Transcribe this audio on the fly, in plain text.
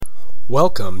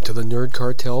Welcome to the Nerd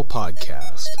Cartel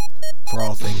podcast, for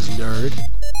all things nerd,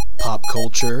 pop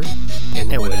culture, and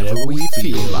whatever we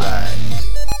feel like.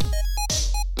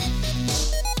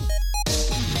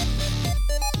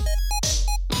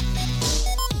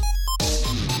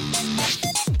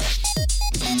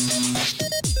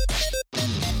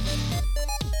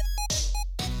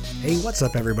 Hey, what's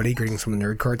up, everybody? Greetings from the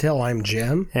Nerd Cartel. I'm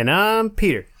Jim. And I'm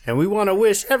Peter. And we want to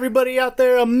wish everybody out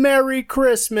there a Merry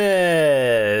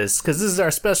Christmas! Because this is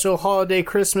our special holiday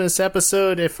Christmas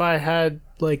episode. If I had,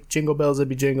 jingle bells, I'd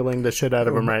be jingling the shit out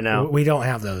of them right now. We don't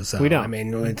have those, though. We don't. I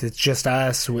mean, it's just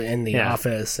us in the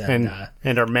office. And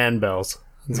our man bells.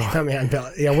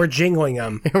 Yeah, we're jingling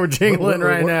them. We're jingling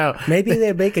right now. Maybe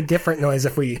they make a different noise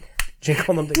if we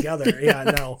jingle them together. Yeah,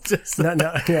 no.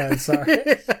 Yeah, sorry.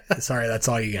 Sorry, that's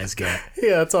all you guys get.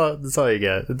 Yeah, that's all you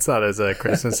get. It's not as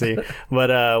Christmassy.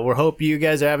 But we hope you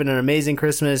guys are having an amazing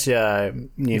Christmas. You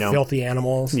filthy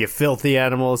animals. You filthy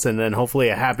animals, and then hopefully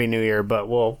a happy new year, but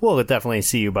we'll definitely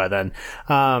see you by then.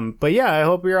 But yeah, I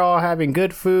hope you're all having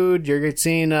good food. You're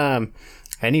seeing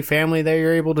any family that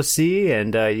you're able to see,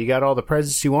 and you got all the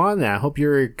presents you want. And I hope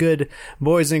you're good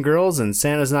boys and girls, and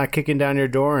Santa's not kicking down your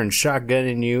door and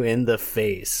shotgunning you in the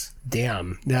face.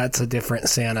 Damn, that's a different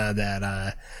Santa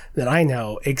that I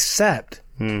know, except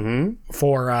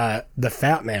for the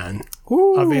Fat Man.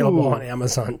 Ooh. Available on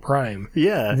Amazon Prime.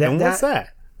 Yeah, and what's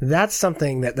that? That's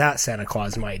something that Santa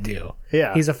Claus might do.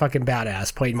 Yeah. He's a fucking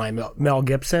badass, played by Mel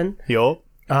Gibson. Yup.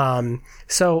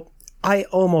 So I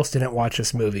almost didn't watch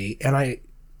this movie, and I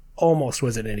almost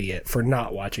was an idiot for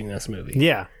not watching this movie.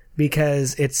 Yeah.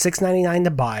 Because it's $6.99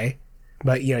 to buy,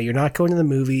 but you're not going to the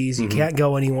movies, you can't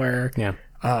go anywhere. Yeah.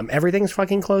 Everything's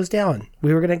fucking closed down.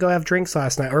 We were going to go have drinks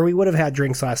last night, or we would have had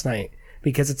drinks last night,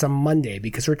 because it's a Monday,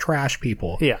 because we're trash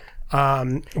people. Yeah.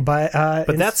 But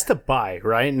that's to buy,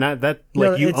 right? Not that,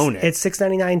 you own it. It's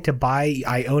 $6.99 to buy.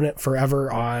 I own it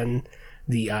forever on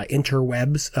the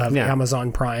interwebs of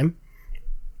Amazon Prime.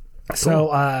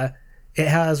 So, it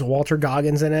has Walter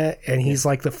Goggins in it, and he's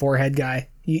like the forehead guy.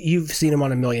 You've seen him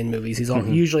on a million movies. He's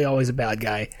usually always a bad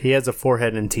guy. He has a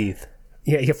forehead and teeth.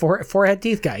 Yeah, forehead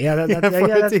teeth guy. Yeah,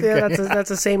 that's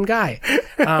the same guy.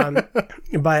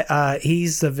 But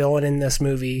he's the villain in this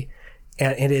movie,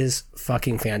 and it is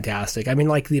fucking fantastic. I mean,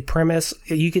 the premise,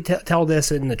 you could tell this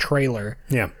in the trailer.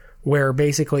 Yeah. Where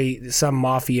basically some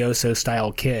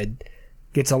mafioso-style kid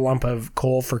gets a lump of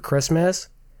coal for Christmas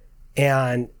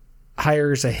and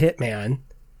hires a hitman,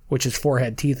 which is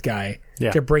forehead teeth guy,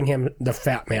 to bring him the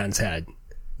Fat Man's head.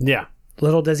 Yeah.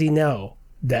 Little does he know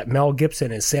that Mel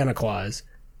Gibson is Santa Claus,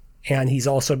 and he's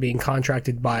also being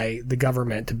contracted by the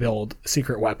government to build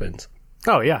secret weapons.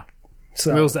 Oh, yeah.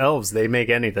 So those elves, they make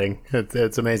anything.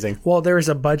 It's amazing. Well, there's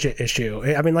a budget issue.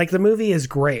 I mean, the movie is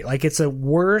great. It's a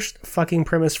worst fucking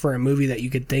premise for a movie that you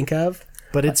could think of.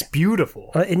 But it's beautiful.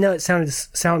 No, it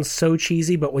sounds so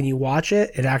cheesy, but when you watch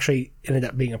it, it actually ended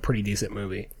up being a pretty decent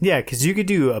movie. Yeah, because you could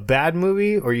do a bad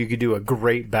movie, or you could do a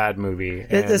great bad movie.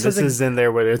 And this is in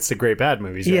there where it's the great bad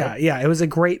movies, right? Yeah, it was a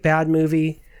great bad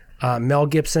movie. Mel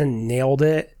Gibson nailed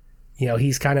it.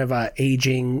 He's kind of a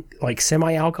aging,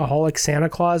 semi-alcoholic Santa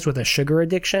Claus with a sugar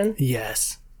addiction.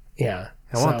 Yes. Yeah.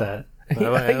 I want that.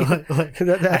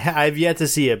 I've yet to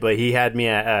see it, but he had me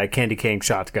at Candy Cane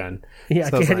Shotgun. Yeah,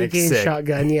 so Candy Cane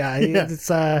Shotgun. Yeah,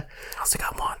 it's. I was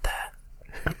like, I want that.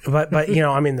 But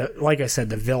I mean, like I said,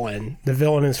 the villain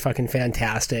is fucking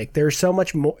fantastic. There's so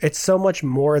much more. It's so much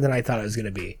more than I thought it was going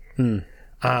to be. And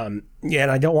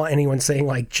I don't want anyone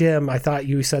saying Jim, I thought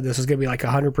you said this was going to be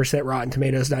 100% Rotten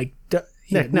Tomatoes. And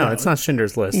no, it's not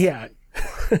Schindler's List. Yeah.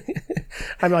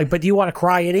 I'm but do you want to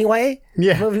cry anyway?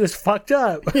 Yeah. The movie was fucked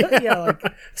up. Yeah.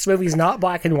 This movie's not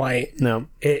black and white. No.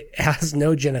 It has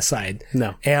no genocide.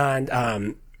 No.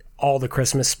 And all the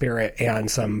Christmas spirit and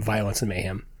some violence and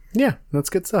mayhem. Yeah, that's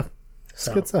good stuff.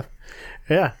 Good stuff.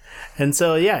 Yeah. And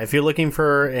so, if you're looking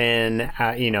for a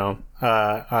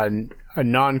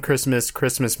non-Christmas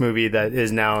Christmas movie that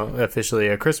is now officially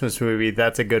a Christmas movie,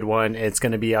 that's a good one. It's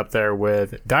going to be up there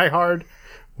with Die Hard,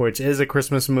 which is a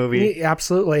Christmas movie. Yeah,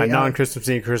 absolutely. A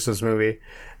non-Christmassy Christmas movie.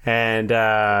 And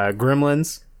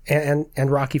Gremlins. And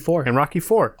Rocky IV. And Rocky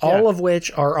IV. All of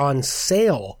which are on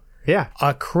sale. Yeah.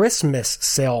 A Christmas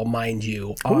sale, mind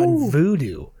you, on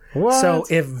Vudu. What? So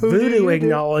if Vudu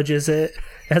acknowledges it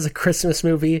as a Christmas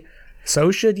movie,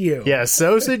 so should you. Yeah,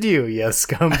 so should you, you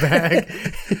scumbag.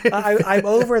 I'm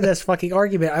over this fucking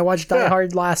argument. I watched Die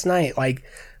Hard last night,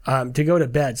 to go to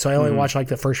bed. So I only watched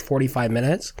the first 45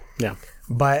 minutes. Yeah.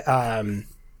 But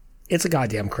it's a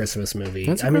goddamn Christmas movie.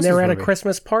 They were at a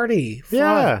Christmas party. Fuck.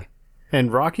 Yeah.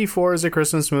 And Rocky IV is a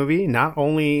Christmas movie. Not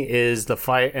only is the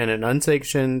fight it's an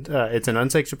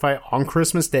unsanctioned fight on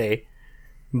Christmas Day,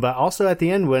 But also at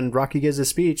the end, when Rocky gives his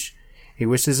speech, he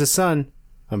wishes his son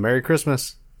a Merry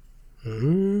Christmas.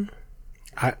 Mm-hmm.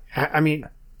 I mean,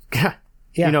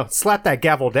 slap that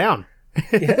gavel down.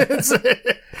 Yeah.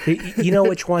 You know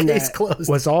which one that closed.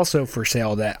 Was also for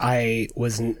sale that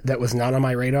was not on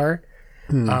my radar?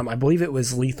 I believe it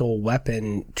was Lethal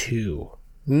Weapon 2.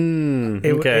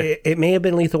 Okay. It may have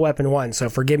been Lethal Weapon 1, so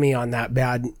forgive me on that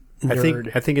bad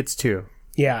nerd. I think it's 2.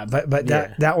 Yeah, but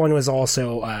that one was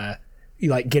also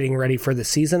like getting ready for the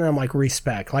season. And I'm like,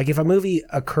 respect. Like if a movie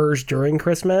occurs during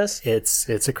Christmas, it's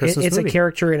a Christmas it's movie. a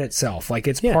character in itself. Like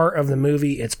it's part of the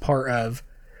movie. It's part of,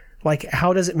 like,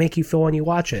 how does it make you feel when you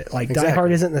watch it? Like Die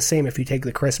Hard isn't the same if you take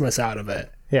the Christmas out of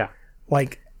it. Yeah.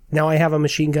 Like now I have a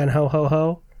machine gun, ho ho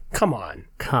ho. Come on.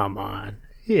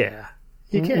 Yeah.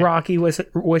 You can't. Rocky was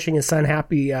wishing his son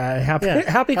happy Christmas.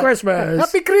 Happy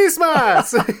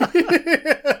Christmas.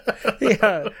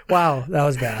 Yeah. Wow, that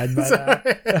was bad.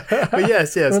 But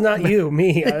yes. Well, not you,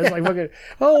 me. I was like, fucking.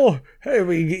 Oh,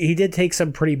 hey, he did take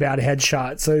some pretty bad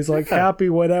headshots. So he's like, happy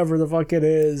whatever the fuck it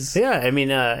is. Yeah, I mean,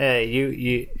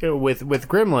 you with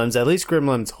Gremlins, at least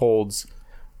Gremlins holds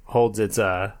its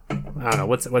I don't know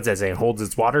what's that saying? Holds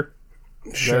its water.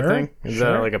 Sure. Is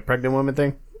that like a pregnant woman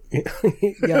thing? Yeah,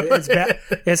 it's bad.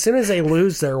 As soon as they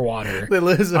lose their water,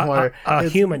 a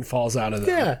human falls out of them.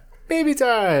 Yeah, baby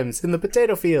times in the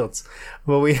potato fields.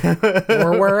 Well,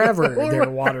 or wherever their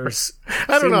waters.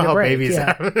 I don't know how babies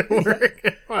work.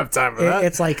 I don't have time for that.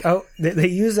 It's like, they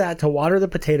use that to water the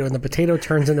potato, and the potato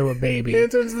turns into a baby.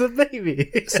 It turns into the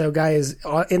baby. So, guys,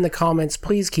 in the comments,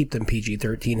 please keep them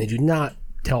PG-13 and do not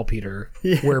tell Peter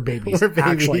where babies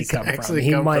actually come from.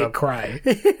 He might cry.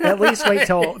 At least wait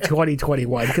till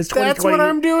 2021, because that's what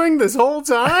I'm doing this whole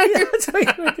time.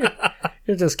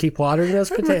 You'll just keep watering those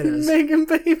potatoes, making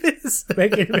babies.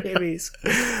 But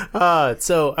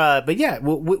yeah,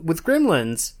 with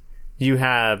Gremlins, you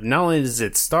have not only does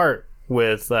it start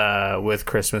with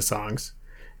Christmas songs.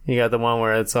 You got the one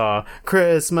where it's all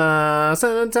Christmas,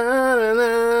 Christmas.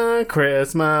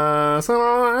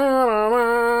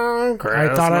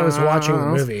 I thought I was watching the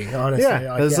movie, honestly.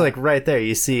 Yeah, it was like right there.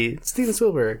 You see Steven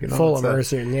Spielberg. Full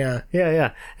immersion, yeah.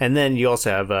 Yeah. And then you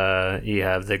also have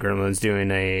the Gremlins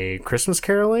doing a Christmas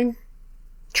caroling.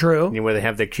 True. Where they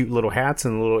have their cute little hats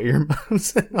and little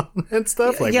earbuds and all that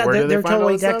stuff. Like, they're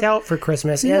totally decked out for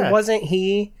Christmas. Yeah. And wasn't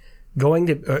he going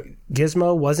to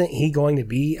Gizmo? Wasn't he going to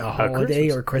be a holiday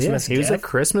or Christmas gift? He was a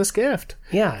Christmas gift.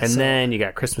 Yeah. And then you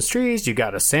got Christmas trees. You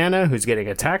got a Santa who's getting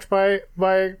attacked by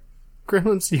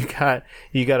Gremlins.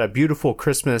 You got a beautiful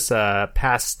Christmas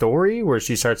past story where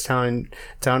she starts telling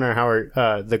her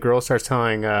how the girl starts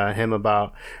telling him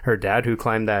about her dad who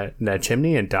climbed that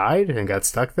chimney and died and got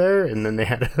stuck there, and then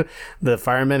the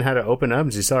firemen had to open up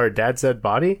and she saw her dad's dead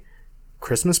body.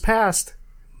 Christmas past.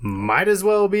 Might as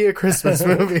well be a Christmas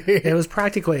movie. It was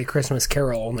practically a Christmas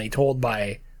Carol, only told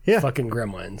by fucking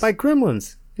Gremlins. By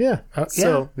Gremlins, yeah.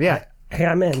 So, yeah. Hey,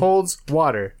 I'm in. Holds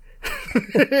water.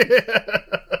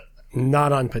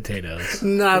 Not on potatoes.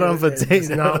 Not on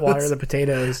potatoes. Not water the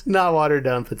potatoes. Not watered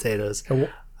down potatoes.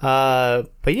 But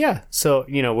yeah, so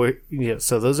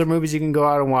so those are movies you can go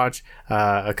out and watch.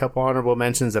 A couple honorable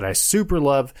mentions that I super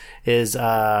love is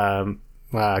Coming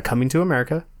to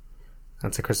America.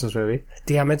 That's a Christmas movie.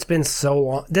 Damn, it's been so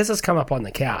long. This has come up on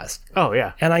the cast. Oh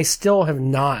yeah, and I still have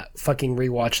not fucking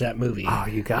rewatched that movie. Oh,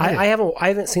 you got it. I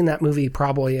haven't seen that movie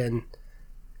probably in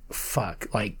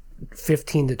like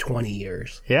 15 to 20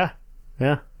 years. Yeah,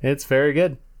 it's very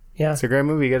good. Yeah, it's a great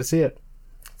movie. You got to see it.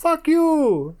 Fuck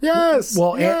you. Yes.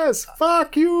 Well, yes.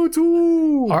 Fuck you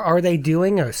too. Are they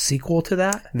doing a sequel to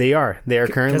that? They are. They are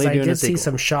currently doing a sequel. I did see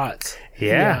some shots.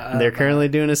 Yeah, they're currently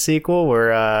doing a sequel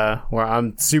where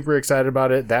I'm super excited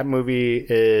about it. That movie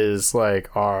is like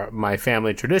my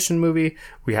family tradition movie.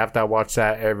 We have to watch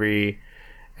that every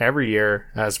year.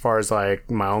 As far as like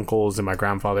my uncles and my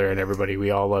grandfather and everybody, we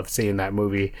all love seeing that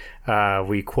movie.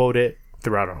 We quote it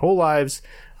throughout our whole lives.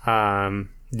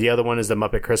 The other one is the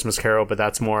Muppet Christmas Carol, but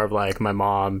that's more of like my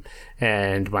mom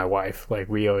and my wife. Like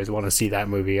we always want to see that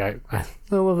movie. I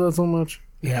love that so much.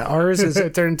 Yeah, ours is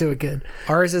it turned into a kid.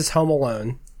 Ours is Home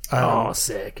Alone.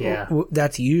 Sick! Yeah,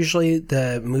 that's usually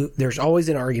the movie. There's always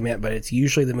an argument, but it's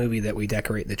usually the movie that we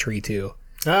decorate the tree to.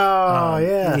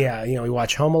 Yeah. We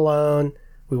watch Home Alone.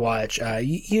 We watch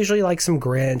usually like some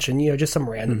Grinch and just some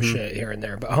random shit here and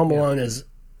there. But Home Alone is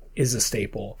a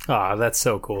staple. Oh, that's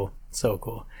so cool! So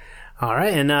cool. All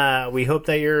right, and we hope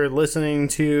that you're listening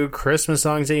to Christmas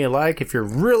songs that you like. If you're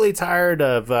really tired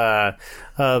of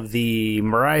the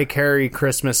Mariah Carey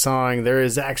Christmas song, there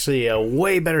is actually a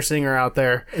way better singer out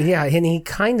there. Yeah, and he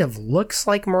kind of looks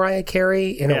like Mariah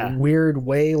Carey in a weird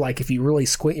way, like if you really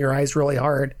squint your eyes really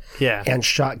hard and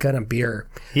shotgun a beer.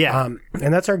 Yeah.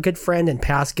 And that's our good friend and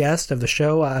past guest of the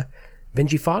show,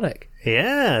 Benjiphonik.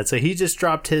 Yeah, so he just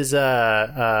dropped his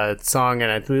song,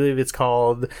 and I believe it's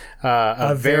called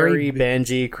A Very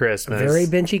Benji Christmas. Very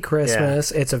Benji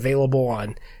Christmas. Yeah. It's available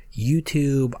on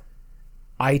YouTube,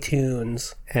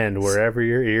 iTunes. And wherever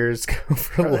your ears go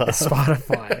for love.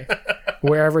 Spotify.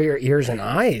 Wherever your ears and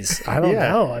eyes. I don't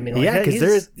know. I mean, like,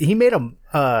 because he made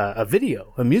a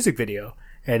video, a music video,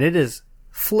 and it is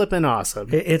flipping awesome.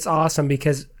 It's awesome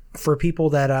because for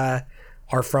people that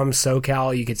are from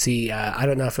SoCal, you could see, I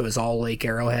don't know if it was all Lake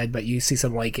Arrowhead, but you see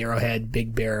some Lake Arrowhead,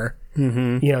 Big Bear,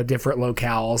 different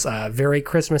locales. Very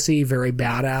Christmassy, very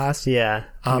badass. Yeah.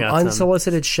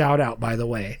 Unsolicited shout out, by the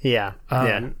way. Yeah.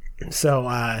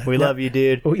 So, we love you,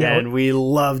 dude. And we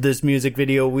love this music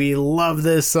video. We love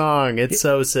this song. It's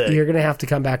so sick. You're going to have to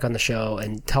come back on the show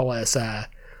and tell us,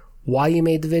 why you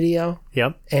made the video.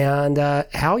 Yep. And,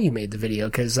 how you made the video.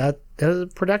 Cause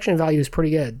the production value is pretty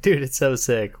good. Dude, it's so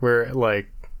sick. We're in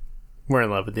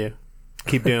love with you.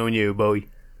 Keep doing you, Bowie.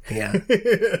 Yeah.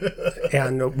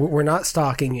 And we're not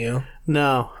stalking you.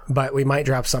 No. But we might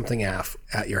drop something at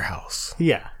your house.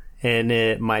 Yeah. And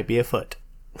it might be a foot.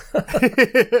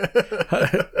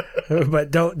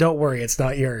 But don't worry, it's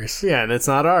not yours. Yeah, and it's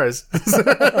not ours.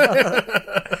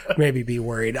 Maybe be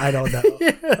worried. I don't know.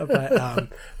 Yeah. But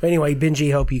anyway,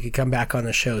 Benji, hope you could come back on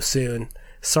the show soon.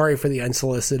 Sorry for the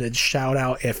unsolicited shout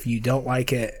out. If you don't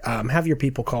like it, have your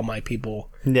people call my people.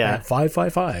 Yeah. At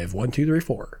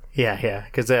 555-1234. Yeah,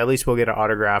 because at least we'll get an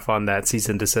autograph on that cease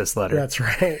and desist letter. That's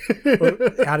right. We'll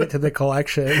add it to the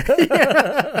collection.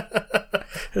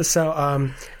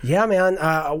 So, yeah, man.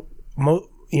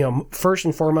 First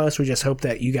and foremost, we just hope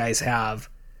that you guys have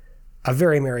a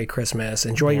very Merry Christmas.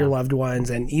 Enjoy your loved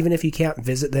ones, and even if you can't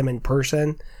visit them in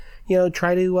person,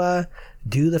 try to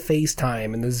do the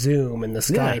FaceTime and the Zoom and the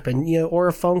Skype and or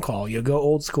a phone call. Go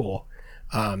old school.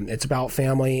 It's about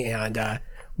family, and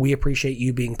we appreciate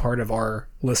you being part of our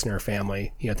listener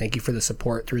family. Thank you for the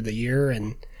support through the year,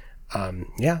 and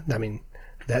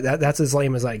that's as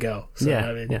lame as I go. So,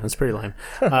 that's pretty lame.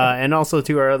 And also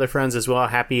to our other friends as well,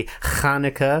 happy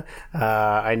Hanukkah.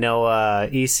 I know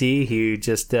EC, he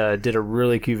just did a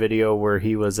really cute video where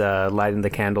he was lighting the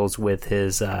candles with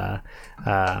his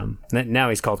now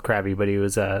he's called Krabby, but he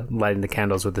was lighting the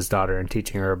candles with his daughter and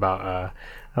teaching her about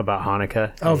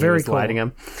Hanukkah. Oh, very cool. Lighting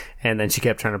them, and then she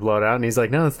kept trying to blow it out, and he's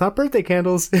like, "No, it's not birthday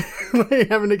candles."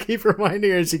 Having to keep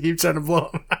reminding her, and she keeps trying to blow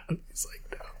them out. He's like,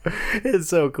 it's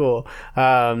so cool.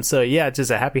 So yeah,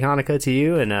 just a happy Hanukkah to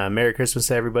you, and Merry Christmas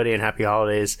to everybody, and happy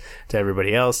holidays to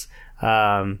everybody else.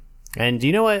 And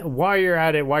you know what? While you're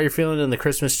at it, while you're feeling in the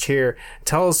Christmas cheer,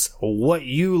 tell us what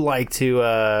you like to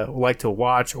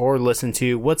watch or listen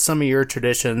to. What's some of your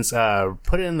traditions?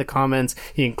 Put it in the comments.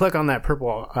 You can click on that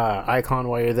purple icon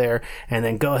while you're there, and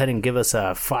then go ahead and give us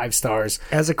 5 stars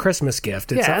as a Christmas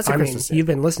gift. As a Christmas gift. You've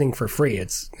been listening for free.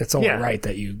 It's only right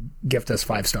that you gift us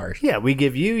 5 stars. Yeah, we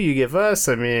give you, you give us.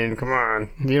 I mean, come on.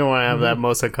 You don't want to have that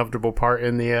most uncomfortable part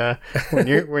in the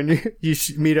when you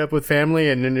meet up with family,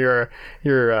 and then your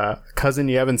cousin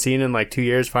you haven't seen in like 2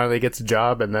 years finally gets a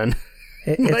job, and then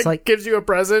it's like gives you a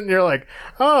present, and you're like,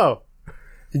 oh,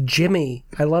 Jimmy,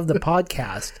 I love the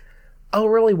podcast. Oh,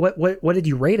 really? What did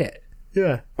you rate it?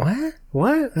 Yeah.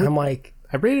 What? I'm like,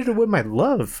 I rated it with my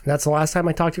love. That's the last time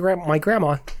I talked to my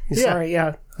grandma. Sorry,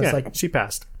 I was like, she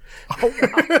passed. Oh,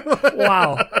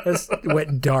 wow. This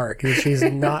went dark. She's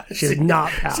not passed.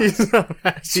 She's not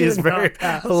passed. She is very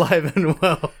alive and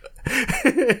well.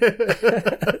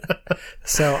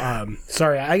 So,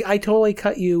 sorry, I totally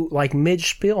cut you like mid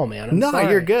spiel, man. No, sorry.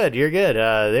 you're good.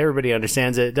 Everybody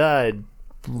understands it.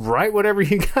 Write whatever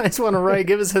you guys want to write.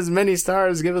 Give us as many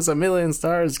stars. Give us 1,000,000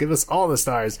 stars. Give us all the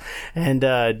stars. And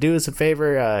do us a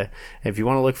favor. If you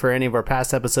want to look for any of our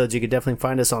past episodes, you can definitely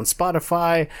find us on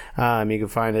Spotify. You can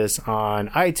find us on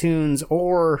iTunes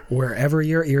or wherever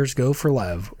your ears go for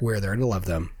love. We're there to love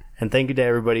them. And thank you to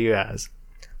everybody who has.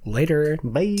 Later.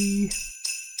 Bye.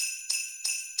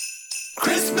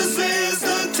 Christmas is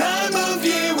the time of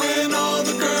year when all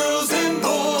the girls and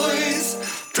boys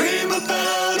dream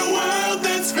about a world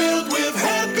that's filled with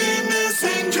happiness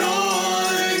and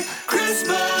joy.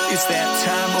 Christmas. It's that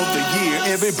time of the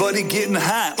year. Everybody getting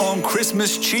high on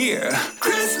Christmas cheer.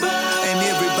 Christmas. And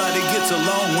everybody gets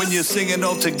along when you're singing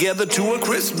all together to a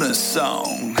Christmas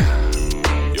song.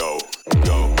 Yo.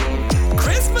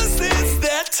 Christmas is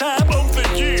that time of the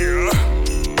year.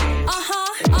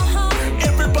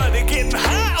 Everybody getting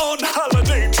high on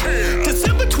holiday cheer.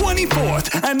 December 24th,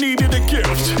 I needed a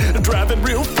gift. Driving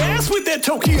real fast with that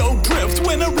Tokyo drift.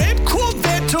 When a red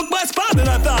Corvette took my spot, and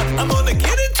I thought, I'm gonna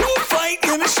get into a fight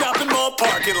in a shopping mall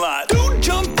parking lot. Dude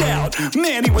jumped out,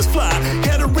 man, he was fly.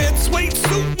 Had a red suede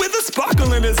suit with a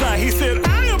sparkle in his eye. He said,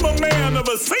 I am a man of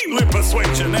a saintly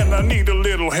persuasion, and I need a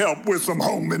little help with some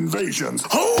home invasions.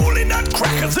 Holy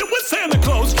nutcrackers, it was Santa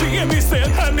Claus G, and he said,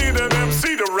 I need an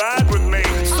MC to ride with me.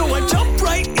 So I jumped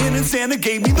right in, and Santa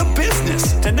gave me the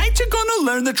business. Tonight you're gonna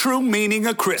learn the true meaning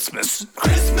of Christmas.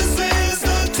 Christmas is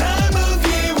the time of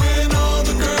year when all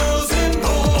the girls and boys,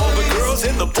 All the girls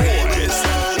and the boys,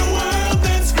 about a world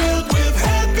that's filled with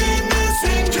happiness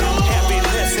and joy.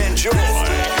 happiness and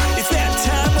joy. It's that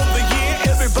time of the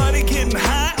year, everybody getting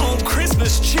high on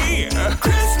Christmas cheer.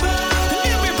 Christmas. And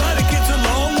everybody gets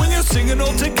along when you're singing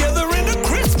all together in a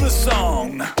Christmas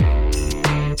song.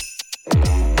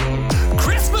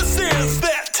 Christmas is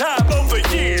that time of the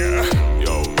year.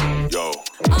 Yo.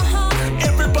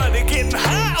 Everybody getting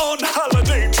high on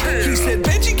holiday cheer. He said,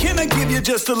 Benji, can I give you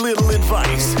just a little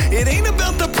advice? It ain't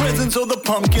about the presents or the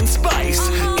pumpkin spice.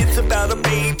 It's about a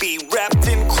baby wrapped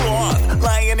in cloth,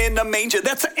 lying in a manger.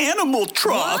 That's an animal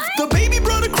trough. The baby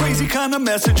brought a crazy kind of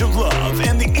message of love,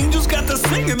 and the angels got to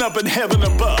singing up in heaven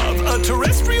above. A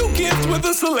terrestrial gift with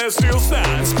a celestial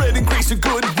sign, spreading grace and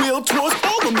goodwill towards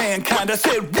all the mankind. I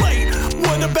said, wait,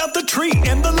 what about the tree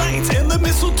and the lights and the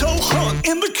mistletoe hung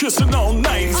and the kissing all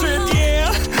night? He said,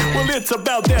 yeah, well, it's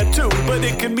about that too, but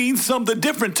it can mean something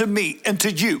different to me and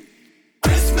to you.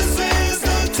 Christmas is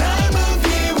the time of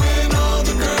year when all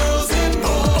the girls and boys,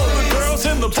 All the girls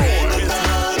and the boys,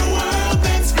 about a world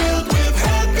that's filled with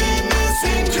happiness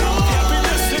and joy.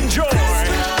 happiness and joy.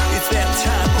 It's that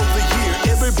time of the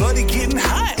year, everybody getting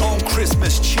high on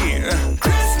Christmas cheer.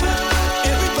 Christmas.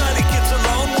 Everybody gets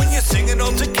along when you're singing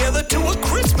all together to a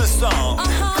Christmas song.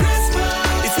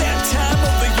 Christmas. It's that time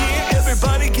of the year,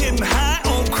 everybody getting high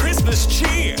on Christmas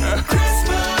cheer.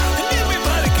 Christmas. And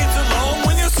everybody gets along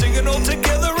when you're singing all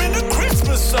together in a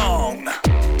Christmas song.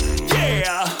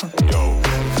 Yeah.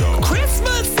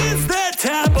 Christmas is that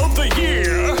time of the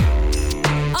year.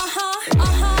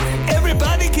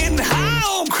 Everybody getting high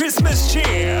on Christmas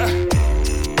cheer.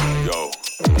 Yo,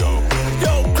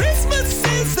 Christmas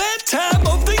is that time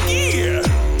of the year.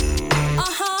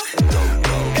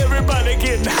 Everybody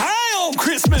getting high on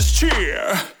Christmas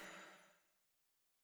cheer.